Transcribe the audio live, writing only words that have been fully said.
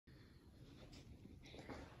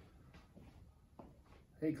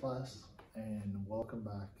Hey class, and welcome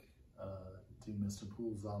back to Mr.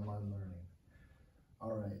 Pool's Online Learning.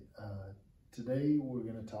 All right, today we're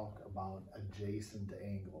going to talk about adjacent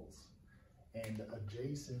angles. And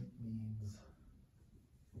adjacent means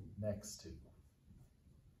next to.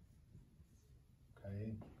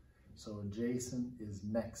 Okay, so adjacent is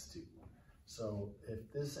next to. So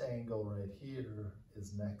if this angle right here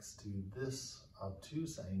is next to this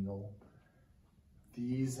obtuse angle,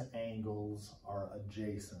 these angles are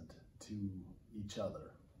adjacent to each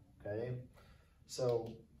other, okay?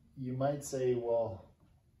 So you might say, well,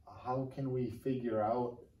 how can we figure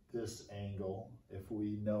out this angle if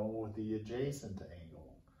we know the adjacent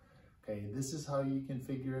angle? Okay, this is how you can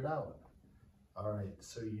figure it out. All right,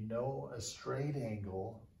 so you know a straight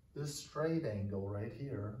angle, this straight angle right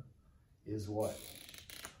here is what?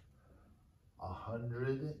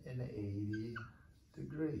 180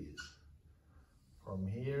 degrees. From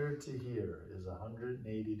here to here is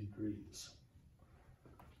 180 degrees.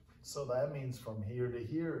 So that means from here to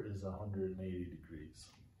here is 180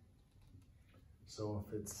 degrees. So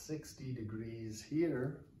if it's 60 degrees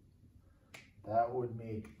here, that would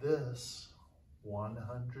make this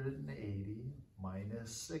 180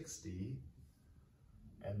 minus 60,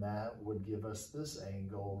 and that would give us this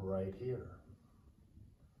angle right here.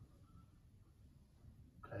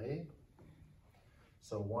 Okay?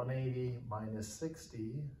 So 180 minus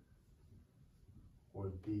 60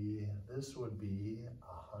 would be, this would be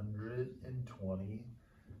 120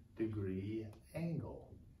 degree angle.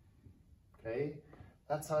 Okay,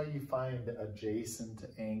 that's how you find adjacent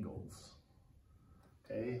angles.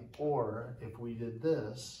 Okay, or if we did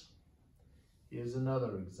this, here's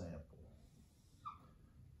another example.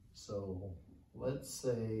 So let's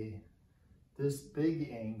say this big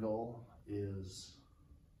angle is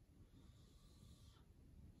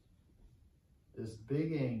this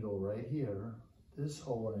big angle right here, this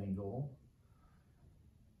whole angle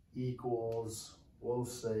equals, we'll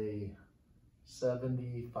say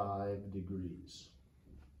 75 degrees.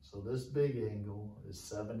 So this big angle is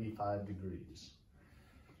 75 degrees.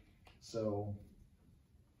 So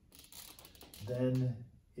then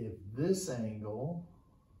if this angle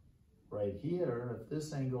right here, if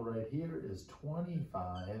this angle right here is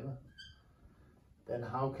 25, then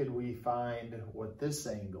how could we find what this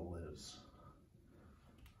angle is?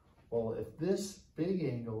 Well, if this big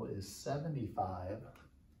angle is 75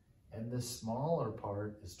 and this smaller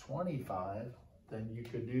part is 25, then you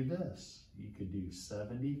could do this. You could do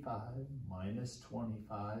 75 minus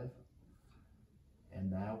 25,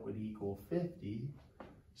 and that would equal 50.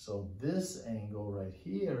 So this angle right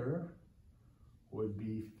here would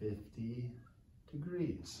be 50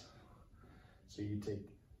 degrees. So you take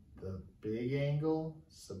the big angle,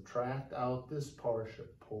 subtract out this part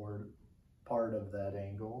of that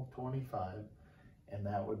angle, 25, and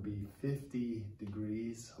that would be 50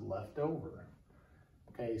 degrees left over.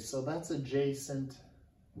 Okay, so that's adjacent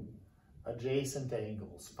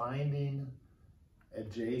angles, finding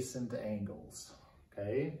adjacent angles,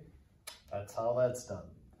 okay? That's how that's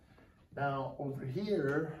done. Now, over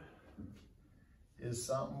here is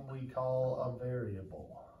something we call a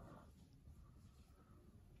variable.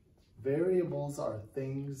 Variables are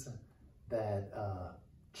things that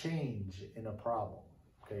change in a problem.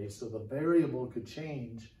 Okay, so the variable could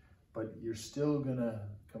change, but you're still gonna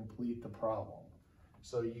complete the problem.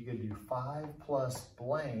 So you could do 5 plus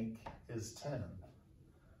blank is 10.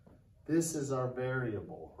 This is our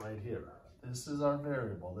variable right here. This is our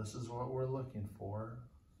variable. This is what we're looking for.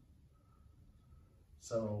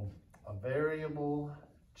 So a variable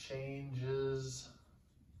changes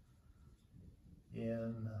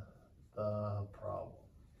in the problem.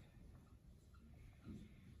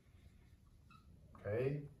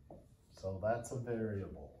 Okay, so that's a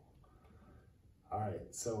variable. All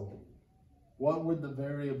right, so what would the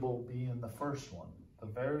variable be in the first one? The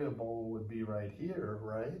variable would be right here,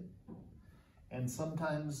 right? And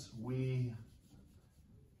sometimes we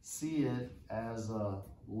see it as a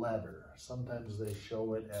letter. Sometimes they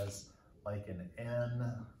show it as like an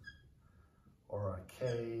N or a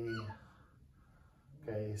K.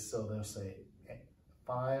 Okay, so they'll say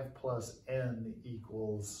 5 plus N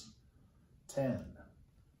equals 10.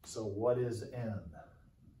 So what is N?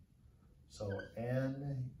 So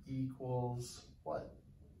N equals what?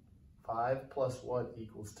 5 plus what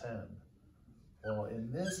equals 10? Well,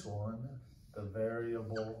 in this one, the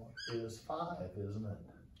variable is 5, isn't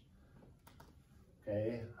it?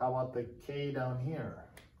 Okay, how about the K down here?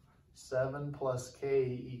 7 plus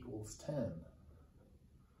K equals 10.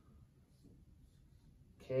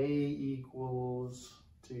 K equals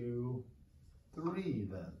to 3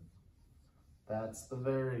 then. That's the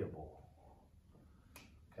variable.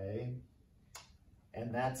 okay?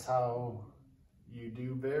 And that's how you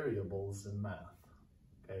do variables in math,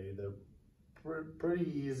 okay? They're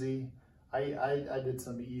pretty easy. I did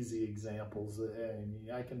some easy examples, and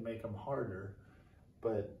I can make them harder,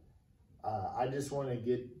 but I just want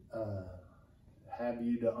to have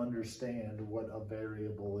you to understand what a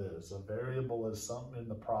variable is. A variable is something in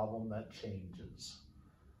the problem that changes,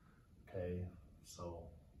 okay? So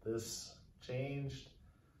this changed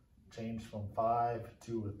from 5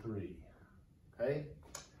 to a 3, okay?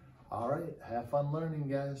 All right, have fun learning,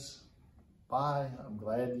 guys. Bye. I'm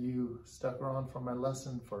glad you stuck around for my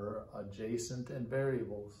lesson for adjacent and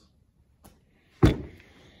variables.